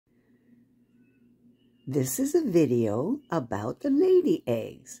This is a video about the lady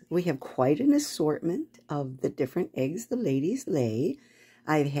eggs. We have quite an assortment of the different eggs the ladies lay.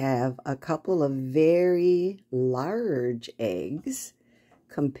 I have a couple of very large eggs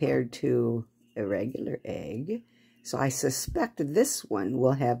compared to a regular egg. So I suspect this one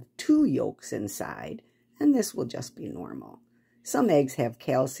will have 2 yolks inside, and this will just be normal. Some eggs have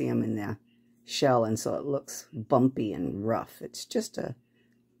calcium in the shell, and so it looks bumpy and rough. It's just the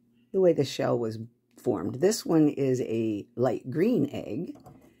way the shell was formed. This one is a light green egg.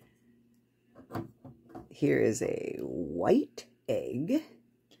 Here is a white egg.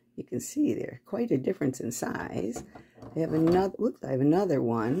 You can see there quite a difference in size. I have another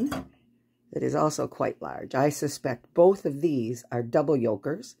one that is also quite large. I suspect both of these are double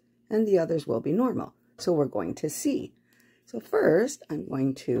yolkers and the others will be normal. So we're going to see. So first I'm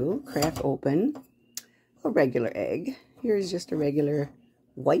going to crack open a regular egg. Here's just a regular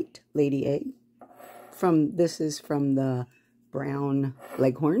white lady egg. This is from the brown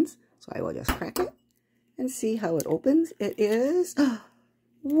leghorns. So I will just crack it and see how it opens. It is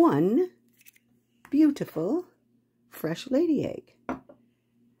one beautiful fresh lady egg.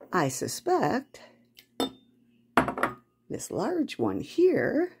 I suspect this large one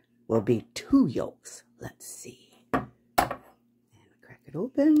here will be 2 yolks. Let's see. And crack it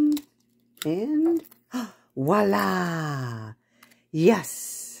open and voila!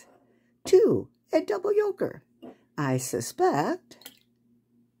 Yes, 2. A double yolker. I suspect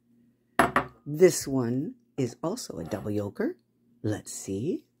this one is also a double yolker. Let's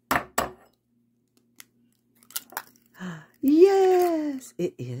see. Yes,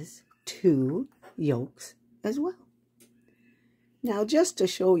 it is 2 yolks as well. Now, just to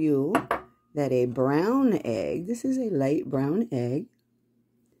show you that a brown egg, this is a light brown egg,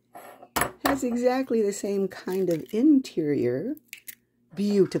 has exactly the same kind of interior,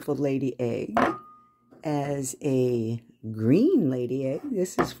 beautiful lady egg, as a green lady egg.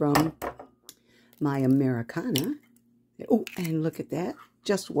 This is from my Americana. Oh, and look at that.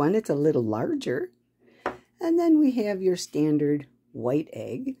 Just one. It's a little larger. And then we have your standard white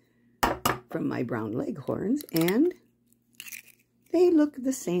egg from my brown leghorns. And they look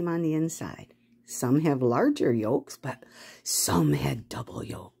the same on the inside. Some have larger yolks, but some had double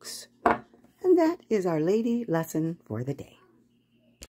yolks. And that is our lady lesson for the day.